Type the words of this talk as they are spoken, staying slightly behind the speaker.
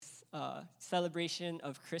celebration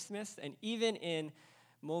of Christmas, and even in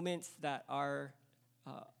moments that are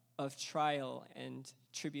of trial and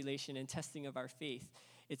tribulation and testing of our faith,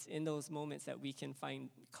 it's in those moments that we can find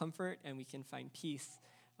comfort and we can find peace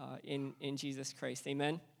in Jesus Christ.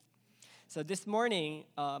 Amen? So this morning,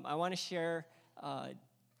 I want to share,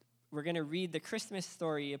 we're going to read the Christmas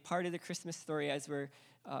story, a part of the Christmas story as we're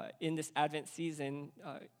in this Advent season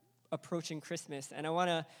approaching Christmas. And I want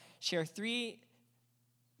to share 3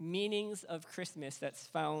 meanings of Christmas that's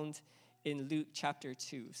found in Luke chapter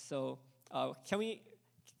 2. So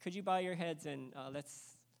could you bow your heads and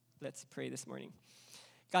let's pray this morning.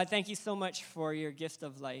 God, thank you so much for your gift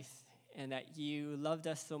of life and that you loved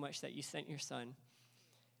us so much that you sent your son,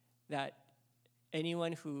 that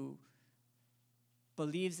anyone who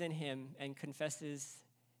believes in him and confesses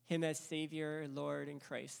him as Savior, Lord, and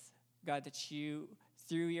Christ, God, that you,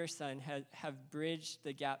 through your son, have bridged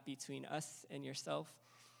the gap between us and yourself.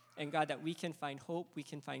 And God, that we can find hope, we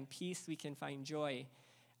can find peace, we can find joy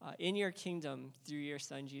in your kingdom through your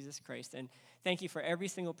son, Jesus Christ. And thank you for every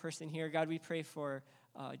single person here. God, we pray for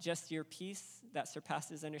just your peace that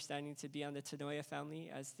surpasses understanding to be on the Tanoia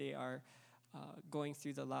family as they are going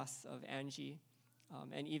through the loss of Angie,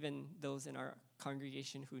 and even those in our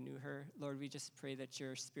congregation who knew her. Lord, we just pray that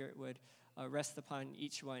your spirit would rest upon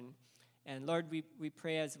each one. And Lord, we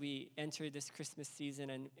pray as we enter this Christmas season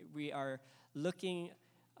and we are looking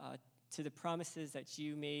to the promises that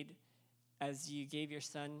you made as you gave your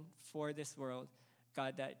son for this world,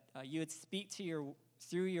 God, that you would speak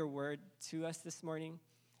through your word to us this morning,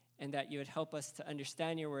 and that you would help us to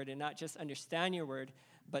understand your word, and not just understand your word,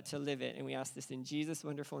 but to live it. And we ask this in Jesus'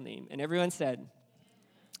 wonderful name. And everyone said,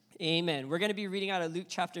 Amen. We're going to be reading out of Luke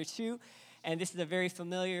chapter 2, and this is a very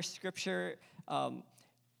familiar scripture.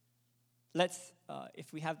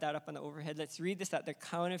 If we have that up on the overhead, let's read this at the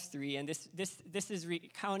count of 3. And this is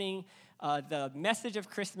recounting the message of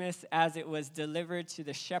Christmas as it was delivered to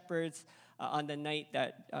the shepherds on the night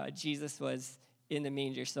that Jesus was in the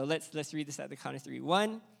manger. So let's read this at the count of 3.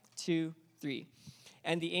 1, 2, 3.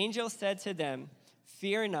 And the angel said to them,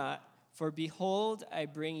 "Fear not, for behold, I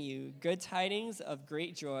bring you good tidings of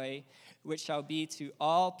great joy, which shall be to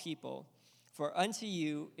all people. For unto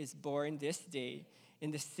you is born this day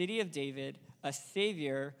in the city of David a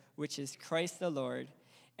Savior, which is Christ the Lord.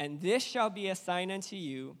 And this shall be a sign unto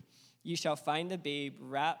you. You shall find the babe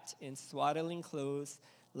wrapped in swaddling clothes,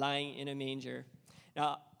 lying in a manger."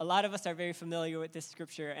 Now, a lot of us are very familiar with this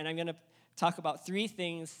scripture, and I'm going to talk about 3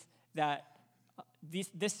 things that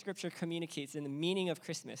this scripture communicates in the meaning of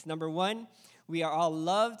Christmas. Number 1, we are all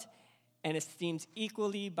loved and esteemed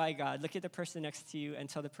equally by God. Look at the person next to you and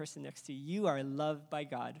tell the person next to you, you are loved by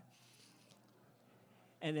God.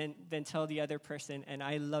 And then tell the other person, and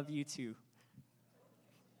I love you too.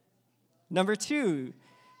 Number 2,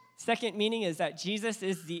 second meaning is that Jesus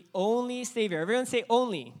is the only Savior. Everyone say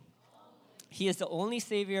only. He is the only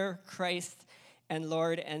Savior, Christ and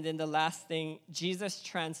Lord. And then the last thing, Jesus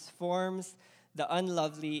transforms the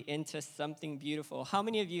unlovely into something beautiful. How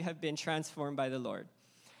many of you have been transformed by the Lord?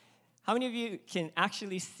 How many of you can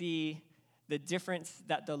actually see the difference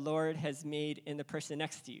that the Lord has made in the person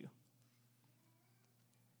next to you?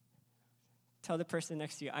 Tell the person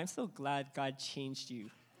next to you, I'm so glad God changed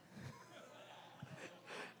you.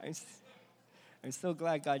 I'm so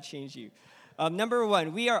glad God changed you. Number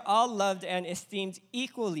 1, we are all loved and esteemed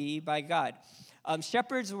equally by God.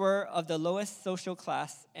 Shepherds were of the lowest social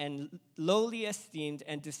class and lowly esteemed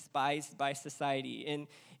and despised by society.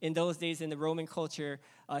 In those days, in the Roman culture,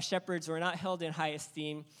 shepherds were not held in high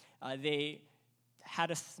esteem. They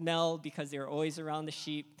had a smell because they were always around the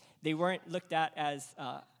sheep. They weren't looked at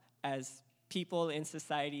as people in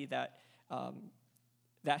society that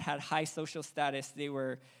had high social status. They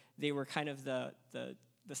were kind of the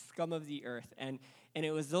scum of the earth, and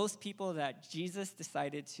it was those people that Jesus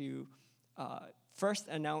decided to first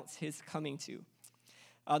announce his coming to.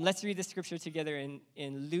 Let's read the scripture together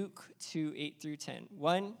in Luke 2, 8 through 10.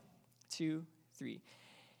 1, 2, 3.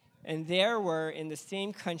 And there were in the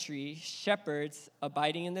same country shepherds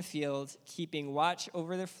abiding in the field, keeping watch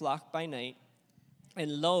over their flock by night.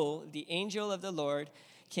 And lo, the angel of the Lord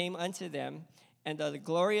came unto them, and the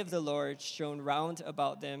glory of the Lord shone round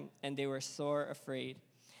about them, and they were sore afraid.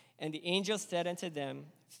 And the angel said unto them,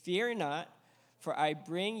 Fear not, for I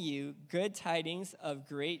bring you good tidings of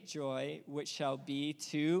great joy, which shall be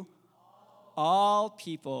to all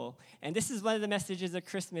people. And this is one of the messages of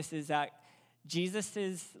Christmas, is that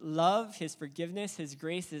Jesus' love, his forgiveness, his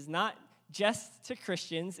grace is not just to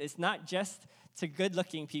Christians. It's not just to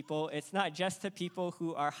good-looking people. It's not just to people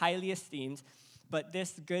who are highly esteemed. But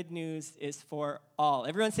this good news is for all.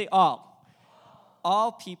 Everyone say all.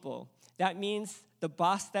 all people. That means the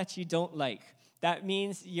boss that you don't like. That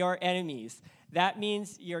means your enemies. That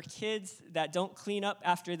means your kids that don't clean up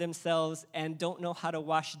after themselves and don't know how to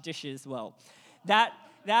wash dishes well. That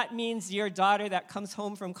means your daughter that comes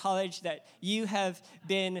home from college that you have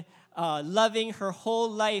been loving her whole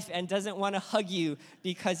life and doesn't want to hug you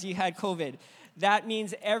because you had COVID. That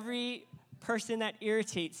means every person that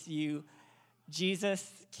irritates you, Jesus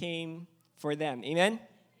came for them. Amen?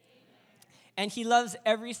 And he loves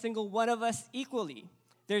every single one of us equally.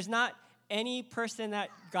 There's not any person that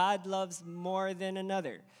God loves more than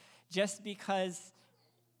another. Just because,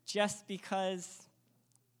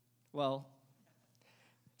 well,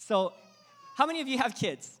 so how many of you have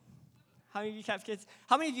kids? How many of you have kids?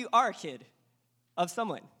 How many of you are a kid of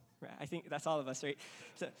someone? Right, I think that's all of us, right?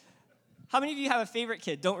 So, how many of you have a favorite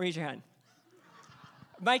kid? Don't raise your hand.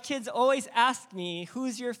 My kids always ask me,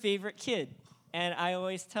 who's your favorite kid? And I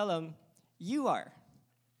always tell them, you are.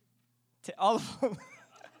 To all of them.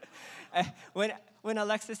 When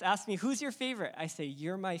Alexis asks me, who's your favorite? I say,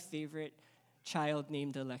 you're my favorite child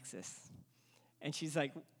named Alexis. And she's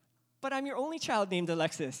like, but I'm your only child named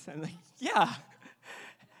Alexis. I'm like, yeah.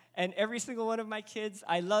 And every single one of my kids,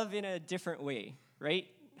 I love in a different way, right?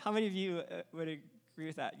 How many of you would agree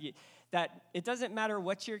with that? That it doesn't matter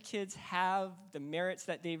what your kids have, the merits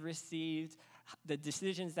that they've received, the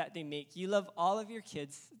decisions that they make. You love all of your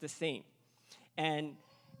kids the same. And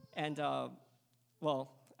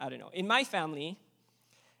well, I don't know. In my family,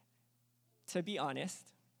 to be honest,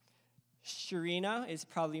 Sharina is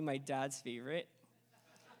probably my dad's favorite.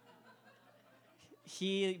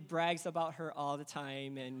 He brags about her all the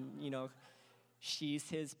time, and, she's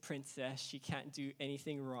his princess. She can't do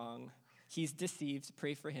anything wrong. He's deceived.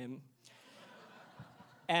 Pray for him.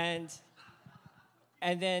 And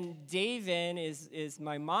then David is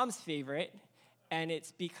my mom's favorite, and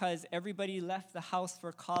it's because everybody left the house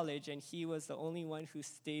for college, and he was the only one who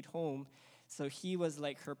stayed home. So he was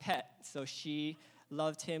like her pet. So she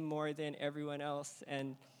loved him more than everyone else,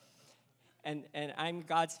 and I'm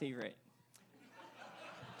God's favorite.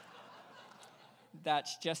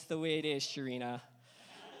 That's just the way it is, Sharina.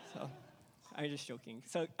 So I'm just joking.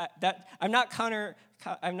 So God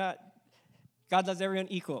loves everyone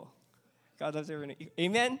equal. God loves everyone equal.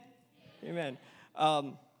 Amen? Amen.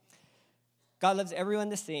 God loves everyone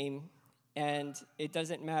the same, and it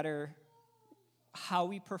doesn't matter how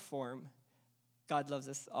we perform. God loves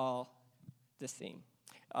us all the same.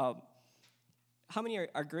 How many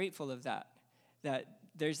are grateful of that? That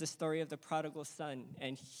there's the story of the prodigal son,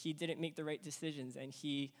 and he didn't make the right decisions, and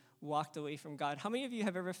he walked away from God. How many of you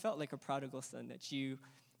have ever felt like a prodigal son, that you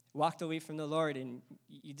walked away from the Lord and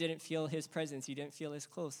you didn't feel his presence, you didn't feel his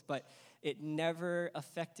close, but it never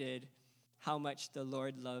affected how much the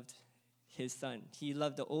Lord loved his son? He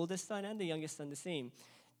loved the oldest son and the youngest son the same,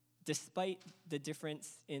 despite the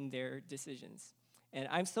difference in their decisions. And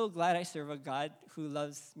I'm so glad I serve a God who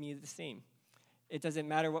loves me the same. It doesn't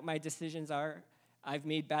matter what my decisions are. I've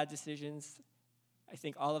made bad decisions. I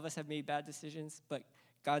think all of us have made bad decisions, but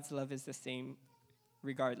God's love is the same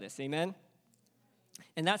regardless. Amen?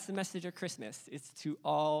 And that's the message of Christmas. It's to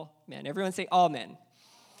all men. Everyone say all men.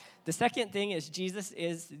 The second thing is Jesus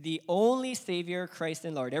is the only Savior, Christ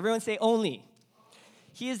and Lord. Everyone say only.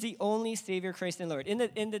 He is the only Savior, Christ and Lord.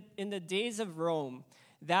 In the days of Rome,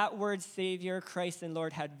 that word Savior, Christ and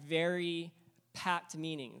Lord had very packed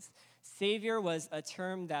meanings. Savior was a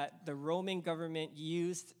term that the Roman government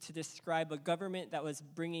used to describe a government that was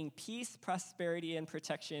bringing peace, prosperity, and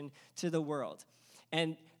protection to the world.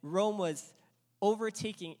 And Rome was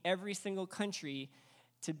overtaking every single country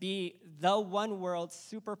to be the one world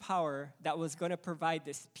superpower that was going to provide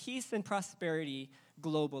this peace and prosperity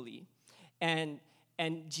globally. And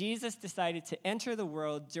Jesus decided to enter the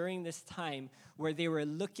world during this time where they were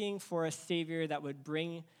looking for a Savior that would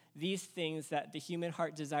bring these things that the human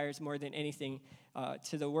heart desires more than anything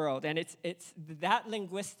to the world. And it's that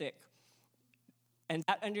linguistic and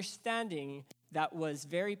that understanding that was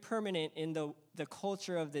very permanent in the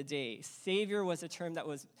culture of the day. Savior was a term that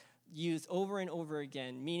was used over and over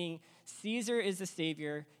again, meaning Caesar is the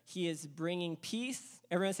Savior. He is bringing peace.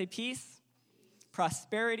 Everyone say peace,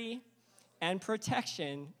 prosperity, and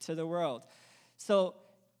protection to the world. So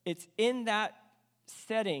it's in that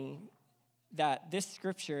setting that this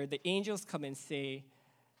scripture, the angels come and say,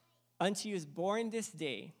 unto you is born this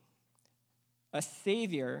day a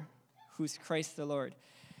Savior who's Christ the Lord.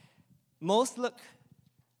 Most look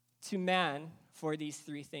to man for these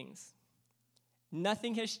three things.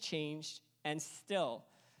 Nothing has changed, and still,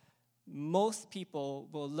 most people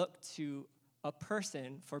will look to a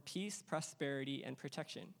person for peace, prosperity, and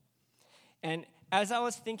protection. And as I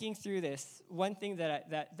was thinking through this, one thing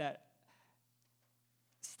that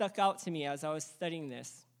stuck out to me as I was studying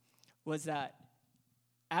this was that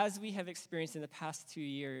as we have experienced in the past 2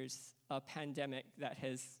 years a pandemic that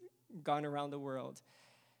has gone around the world,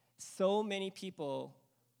 so many people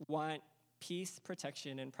want peace,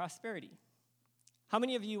 protection, and prosperity. How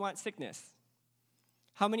many of you want sickness?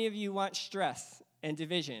 How many of you want stress and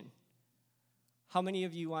division? How many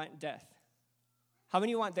of you want death? How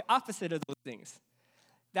many want the opposite of those things?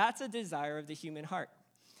 That's a desire of the human heart.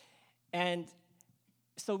 And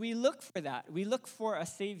so we look for that. We look for a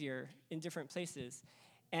savior in different places.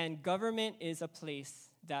 And government is a place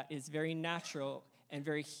that is very natural and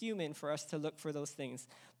very human for us to look for those things.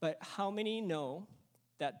 But how many know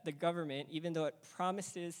that the government, even though it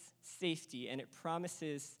promises safety and it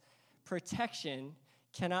promises protection,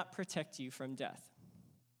 cannot protect you from death?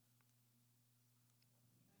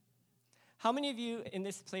 How many of you in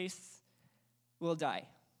this place will die?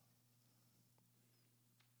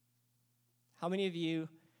 How many of you,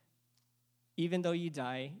 even though you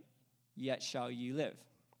die, yet shall you live?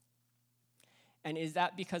 And is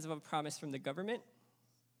that because of a promise from the government?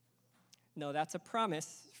 No, that's a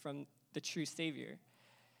promise from the true Savior.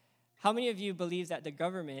 How many of you believe that the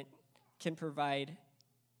government can provide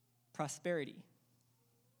prosperity?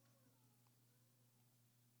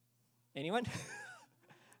 Anyone?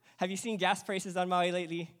 Have you seen gas prices on Maui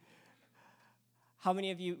lately? How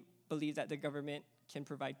many of you believe that the government can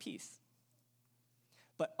provide peace?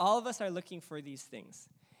 But all of us are looking for these things.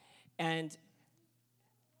 And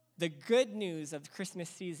the good news of the Christmas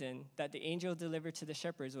season that the angel delivered to the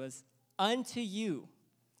shepherds was, unto you,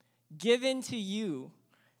 given to you,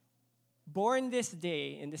 born this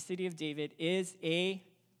day in the city of David is a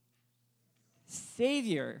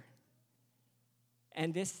Savior.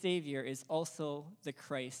 And this Savior is also the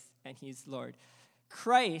Christ, and he's Lord.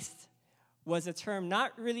 Christ was a term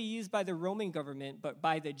not really used by the Roman government, but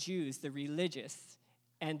by the Jews, the religious.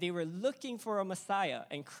 And they were looking for a Messiah.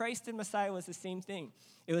 And Christ and Messiah was the same thing.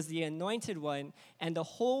 It was the anointed one. And the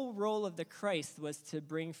whole role of the Christ was to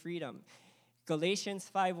bring freedom. Galatians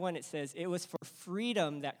 5:1, it says, it was for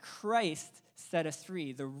freedom that Christ set us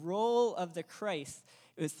free. The role of the Christ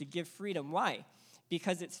was to give freedom. Why?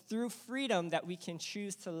 Because it's through freedom that we can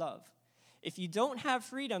choose to love. If you don't have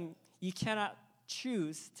freedom, you cannot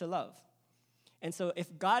choose to love. And so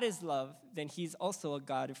if God is love, then he's also a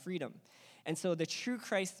God of freedom. And so the true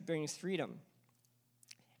Christ brings freedom.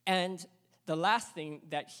 And the last thing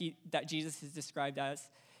that Jesus is described as,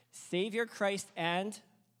 Savior, Christ, and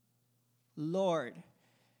Lord.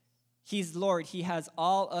 He's Lord. He has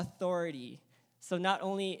all authority. So not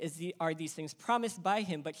only are these things promised by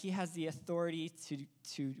him, but he has the authority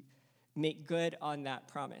to make good on that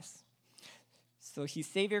promise. So he's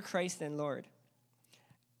Savior, Christ, and Lord.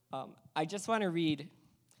 I just want to read,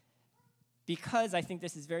 because I think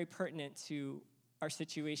this is very pertinent to our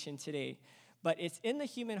situation today, but it's in the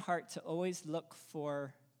human heart to always look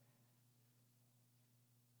for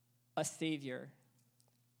a Savior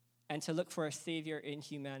and to look for a Savior in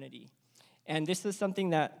humanity. And this was something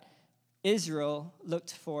that Israel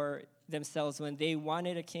looked for themselves when they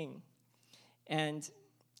wanted a king. And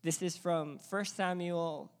this is from 1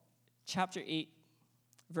 Samuel chapter 8,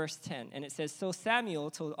 verse 10. And it says, so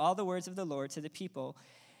Samuel told all the words of the Lord to the people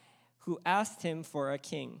who asked him for a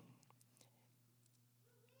king.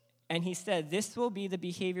 And he said, this will be the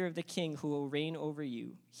behavior of the king who will reign over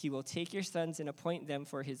you. He will take your sons and appoint them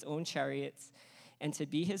for his own chariots and to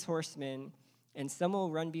be his horsemen, and some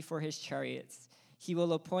will run before his chariots. He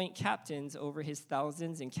will appoint captains over his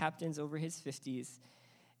thousands and captains over his 50s,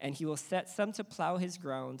 and he will set some to plow his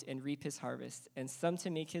ground and reap his harvest, and some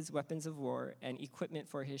to make his weapons of war and equipment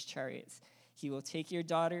for his chariots. He will take your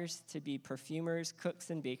daughters to be perfumers,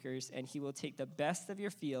 cooks, and bakers, and he will take the best of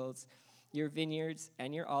your fields, your vineyards,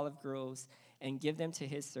 and your olive groves, and give them to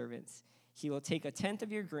his servants. He will take a tenth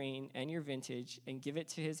of your grain and your vintage and give it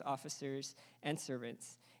to his officers and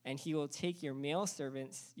servants. And he will take your male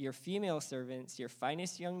servants, your female servants, your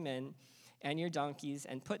finest young men, and your donkeys,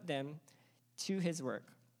 and put them to his work.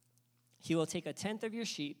 He will take a tenth of your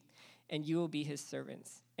sheep, and you will be his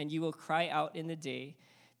servants. And you will cry out in the day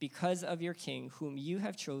because of your king, whom you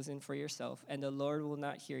have chosen for yourself, and the Lord will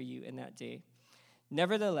not hear you in that day.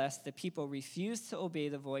 Nevertheless, the people refused to obey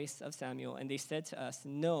the voice of Samuel, and they said to us,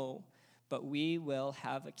 no, but we will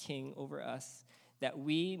have a king over us, that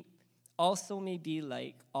we also may be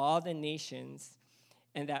like all the nations,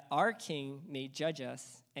 and that our king may judge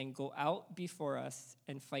us and go out before us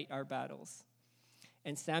and fight our battles.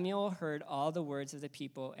 And Samuel heard all the words of the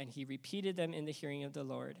people, and he repeated them in the hearing of the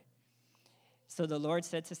Lord. So the Lord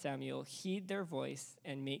said to Samuel, heed their voice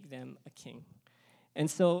and make them a king. And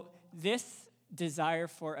so this desire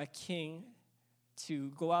for a king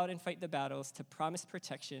to go out and fight the battles, to promise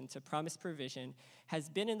protection, to promise provision, has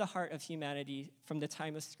been in the heart of humanity from the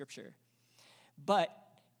time of Scripture. But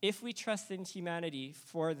if we trust in humanity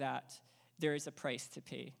for that, there is a price to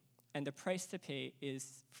pay. And the price to pay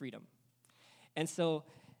is freedom. And so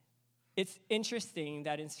it's interesting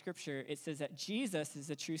that in Scripture it says that Jesus is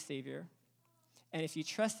the true Savior. And if you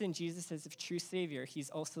trust in Jesus as the true Savior, he's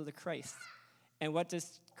also the Christ. And what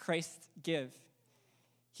does Christ give?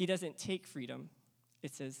 He doesn't take freedom.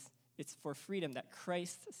 It says it's for freedom that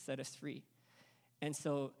Christ set us free. And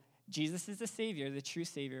so Jesus is the Savior, the true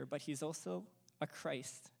Savior, but he's also a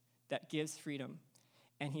Christ that gives freedom.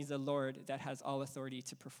 And he's a Lord that has all authority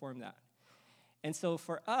to perform that. And so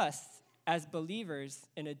for us, as believers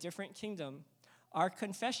in a different kingdom, our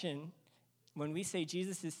confession, when we say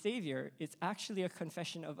Jesus is Savior, it's actually a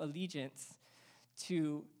confession of allegiance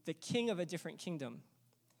to the King of a different kingdom,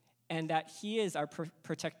 and that he is our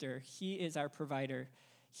protector, he is our provider,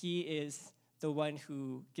 he is the one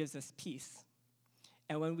who gives us peace.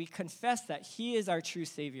 And when we confess that he is our true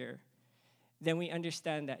Savior, then we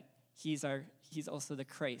understand that he's also the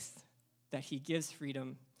Christ, that he gives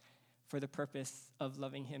freedom for the purpose of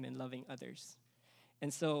loving him and loving others.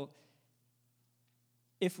 And so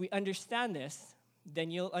if we understand this,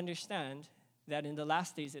 then you'll understand that in the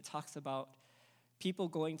last days it talks about people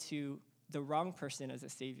going to the wrong person as a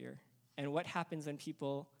savior. And what happens when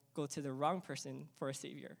people go to the wrong person for a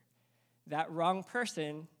savior? That wrong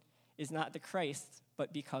person is not the Christ,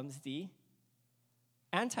 but becomes the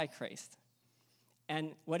Antichrist.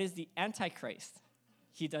 And what is the Antichrist?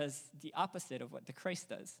 He does the opposite of what the Christ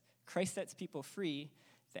does. Christ sets people free.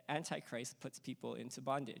 The Antichrist puts people into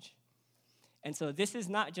bondage. And so this is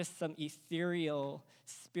not just some ethereal,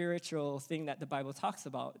 spiritual thing that the Bible talks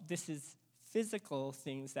about. This is physical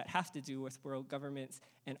things that have to do with world governments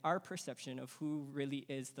and our perception of who really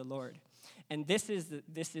is the Lord. And this is the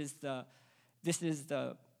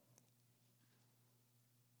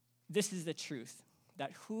truth,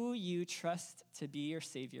 that who you trust to be your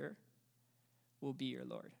Savior will be your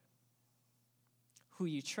Lord. Who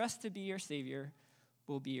you trust to be your Savior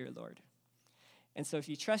will be your Lord. And so if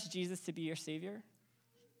you trust Jesus to be your Savior,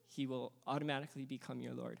 he will automatically become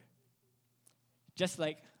your Lord. Just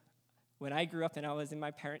like when I grew up and I was in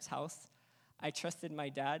my parents' house, I trusted my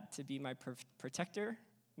dad to be my protector,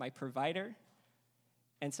 my provider.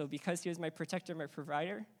 And so because he was my protector, my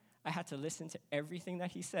provider, I had to listen to everything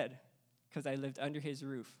that he said because I lived under his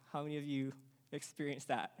roof. How many of you experienced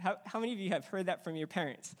that? How many of you have heard that from your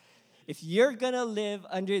parents? If you're going to live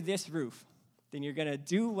under this roof, then you're going to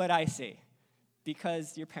do what I say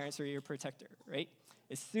because your parents are your protector, right?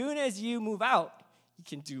 As soon as you move out, you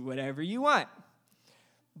can do whatever you want.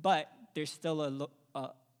 But there's still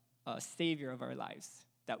a Savior of our lives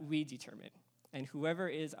that we determine. And whoever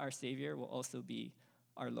is our Savior will also be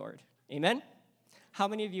our Lord. Amen? How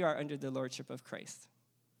many of you are under the Lordship of Christ?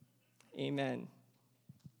 Amen.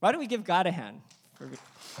 Why don't we give God a hand?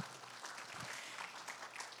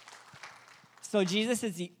 So Jesus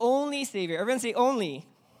is the only Savior. Everyone say only.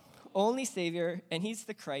 Only Savior, and he's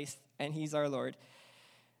the Christ, and he's our Lord.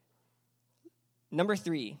 Number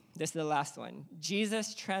 3, this is the last one.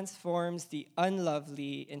 Jesus transforms the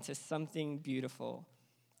unlovely into something beautiful.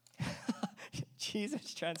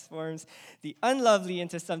 Jesus transforms the unlovely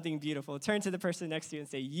into something beautiful. Turn to the person next to you and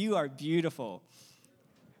say, you are beautiful.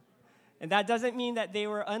 And that doesn't mean that they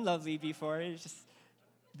were unlovely before. It's just,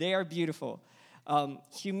 they are beautiful.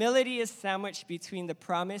 Humility is sandwiched between the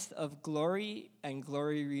promise of glory and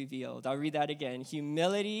glory revealed. I'll read that again.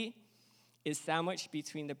 Humility is sandwiched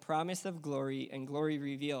between the promise of glory and glory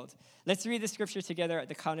revealed. Let's read the scripture together at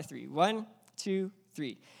the count of 3. 1, 2,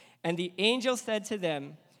 3. And the angel said to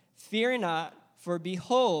them, fear not, for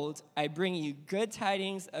behold, I bring you good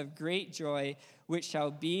tidings of great joy, which shall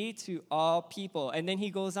be to all people. And then he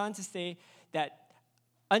goes on to say that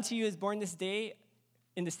unto you is born this day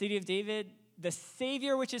in the city of David the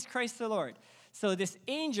Savior, which is Christ the Lord. So this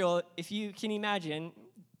angel, if you can imagine,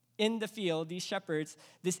 in the field, these shepherds,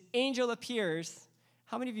 this angel appears.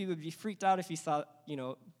 How many of you would be freaked out if you saw,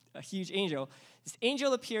 a huge angel? This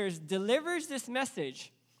angel appears, delivers this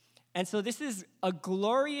message. And so this is a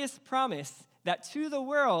glorious promise that to the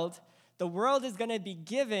world is going to be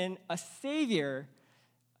given a Savior,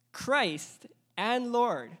 Christ and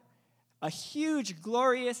Lord. A huge,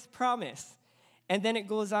 glorious promise. And then it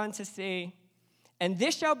goes on to say, and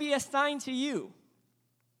this shall be a sign to you.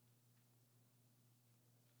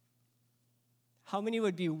 How many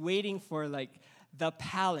would be waiting for the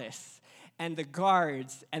palace and the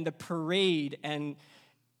guards and the parade and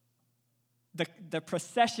the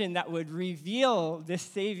procession that would reveal this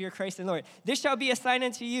Savior, Christ and Lord. This shall be a sign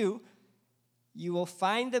unto you. You will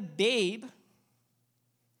find the babe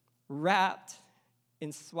wrapped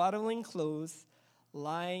in swaddling clothes,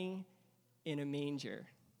 lying in a manger.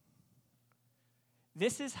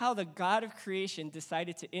 This is how the God of creation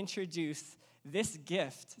decided to introduce this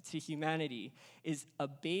gift to humanity, is a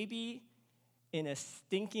baby in a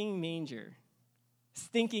stinking manger.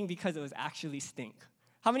 Stinking because it was actually stink.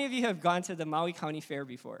 How many of you have gone to the Maui County Fair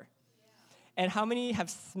before? Yeah. And how many have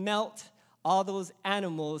smelt all those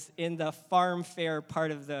animals in the farm fair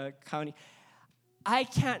part of the county? I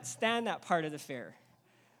can't stand that part of the fair.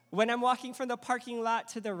 When I'm walking from the parking lot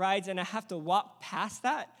to the rides and I have to walk past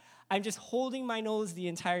that, I'm just holding my nose the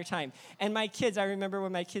entire time. And my kids, I remember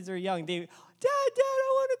when my kids were young, Dad,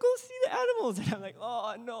 I want to go see the animals. And I'm like,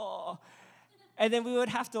 oh, no. And then we would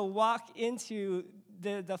have to walk into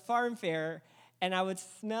the farm fair, and I would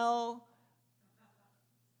smell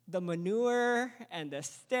the manure and the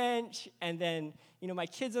stench, and then, my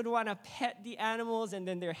kids would want to pet the animals, and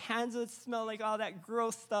then their hands would smell like all that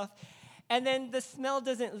gross stuff. And then the smell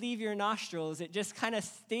doesn't leave your nostrils. It just kind of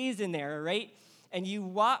stays in there, right? And you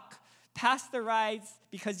walk past the rides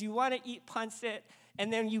because you want to eat pancit,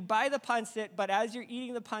 and then you buy the pancit, but as you're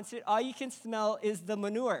eating the pancit, all you can smell is the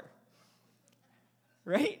manure.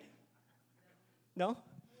 Right? No?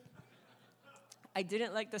 I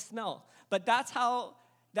didn't like the smell. But that's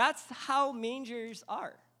how mangers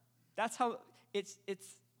are. That's how it's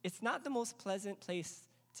not the most pleasant place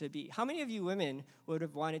to be. How many of you women would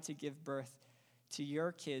have wanted to give birth to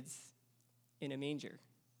your kids in a manger?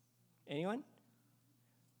 Anyone?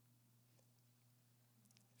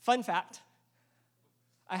 Fun fact,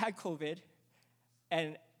 I had COVID,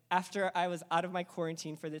 and after I was out of my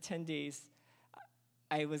quarantine for the 10 days,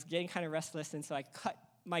 I was getting kind of restless, and so I cut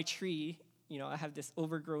my tree. I have this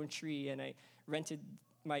overgrown tree, and I rented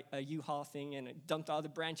a U-Haul thing, and I dumped all the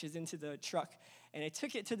branches into the truck, and I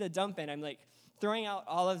took it to the dump, and I'm like throwing out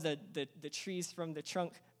all of the trees from the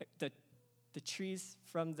trunk, the trees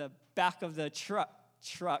from the back of the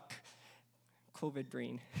truck, COVID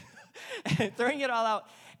brain, and throwing it all out,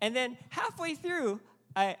 and then halfway through,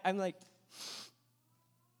 I'm like,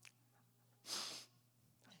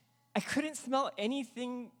 I couldn't smell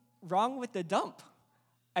anything wrong with the dump.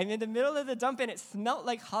 I'm in the middle of the dump, and it smelled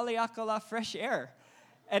like Haleakala fresh air.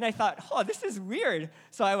 And I thought, this is weird.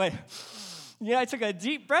 So I went, I took a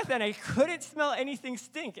deep breath, and I couldn't smell anything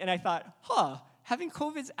stink. And I thought, having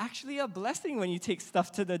COVID's actually a blessing when you take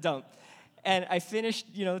stuff to the dump. And I finished,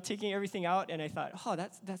 taking everything out, and I thought,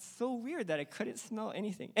 that's so weird that I couldn't smell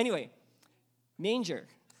anything. Anyway, manger.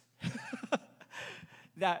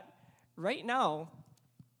 That right now,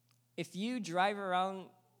 if you drive around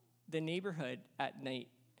the neighborhood at night,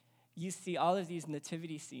 you see all of these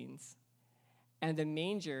nativity scenes, and the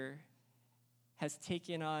manger has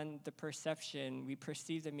taken on the perception, we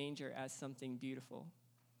perceive the manger as something beautiful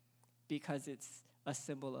because it's a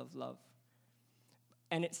symbol of love.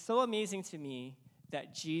 And it's so amazing to me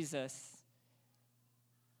that Jesus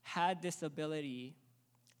had this ability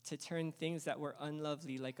to turn things that were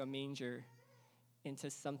unlovely, like a manger, into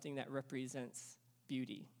something that represents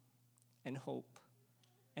beauty and hope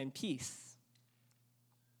and peace.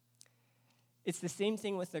 It's the same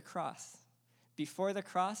thing with the cross. Before the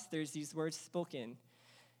cross, there's these words spoken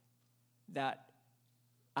that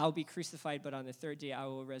I'll be crucified, but on the third day I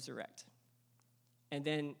will resurrect. And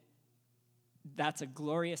then that's a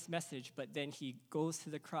glorious message, but then he goes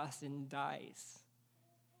to the cross and dies.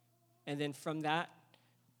 And then from that,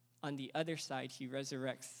 on the other side, he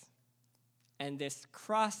resurrects. And this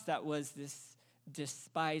cross that was this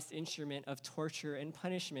despised instrument of torture and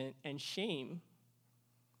punishment and shame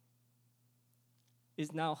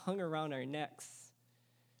is now hung around our necks,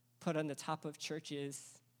 put on the top of churches,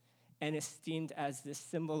 and esteemed as this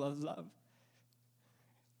symbol of love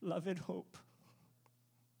and hope.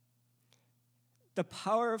 The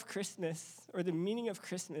power of Christmas, or the meaning of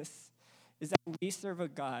Christmas, is that we serve a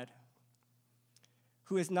God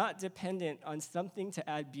who is not dependent on something to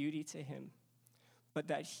add beauty to him, but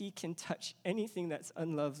that he can touch anything that's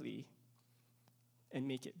unlovely and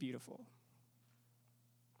make it beautiful.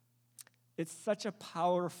 It's such a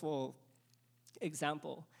powerful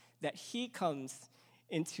example that he comes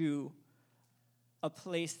into a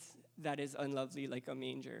place that is unlovely, like a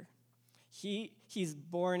manger. He's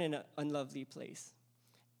born in an unlovely place,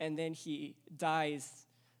 and then he dies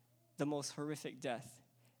the most horrific death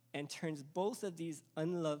and turns both of these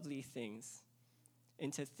unlovely things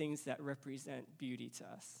into things that represent beauty to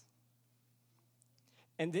us.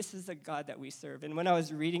 And this is the God that we serve. And when I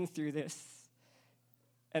was reading through this,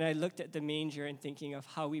 and I looked at the manger and thinking of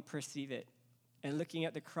how we perceive it, and looking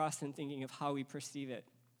at the cross and thinking of how we perceive it,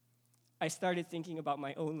 I started thinking about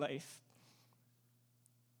my own life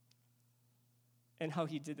and how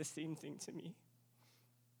he did the same thing to me.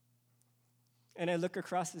 And I look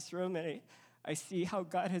across this room and I see how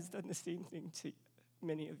God has done the same thing to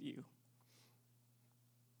many of you.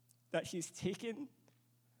 That he's taken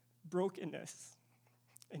brokenness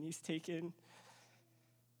and he's taken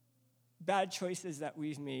bad choices that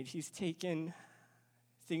we've made. He's taken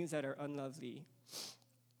things that are unlovely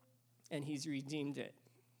and he's redeemed it.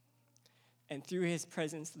 And through his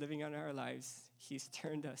presence living on our lives, he's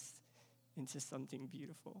turned us into something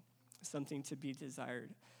beautiful, something to be desired,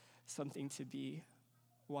 something to be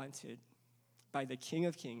wanted by the King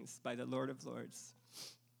of Kings, by the Lord of Lords,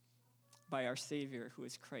 by our Savior, who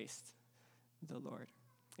is Christ the Lord.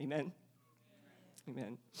 Amen?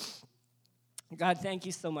 Amen. God, thank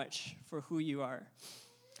you so much for who you are.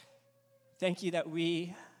 Thank you that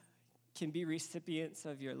we can be recipients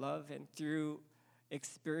of your love, and through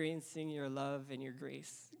experiencing your love and your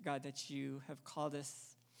grace, God, that you have called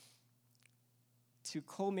us to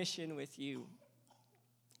co-mission with you.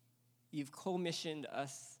 You've co-missioned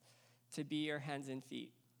us to be your hands and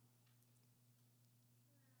feet.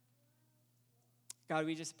 God,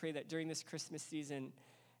 we just pray that during this Christmas season,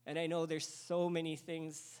 and I know there's so many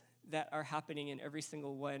things that are happening in every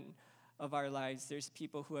single one of our lives. There's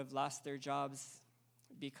people who have lost their jobs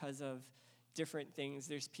because of different things.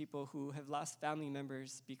 There's people who have lost family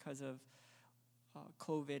members because of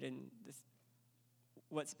COVID and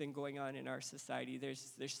what's been going on in our society.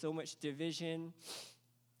 There's so much division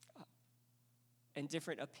and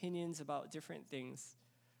different opinions about different things.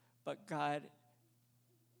 But God,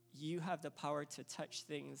 you have the power to touch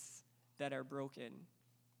things that are broken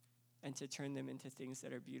and to turn them into things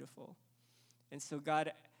that are beautiful. And so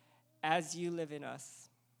God, as you live in us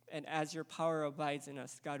and as your power abides in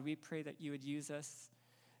us, God, we pray that you would use us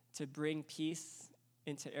to bring peace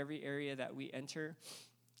into every area that we enter.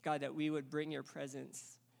 God, that we would bring your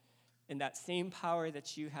presence and that same power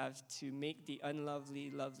that you have to make the unlovely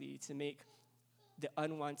lovely, to make the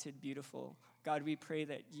unwanted beautiful. God, we pray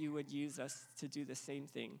that you would use us to do the same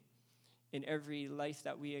thing in every life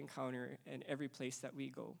that we encounter and every place that we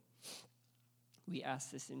go. We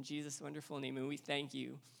ask this in Jesus' wonderful name, and we thank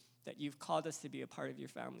you that you've called us to be a part of your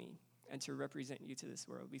family and to represent you to this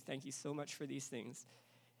world. We thank you so much for these things.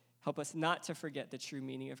 Help us not to forget the true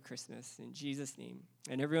meaning of Christmas. In Jesus' name.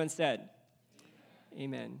 And everyone said,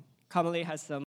 Amen. Kamale has some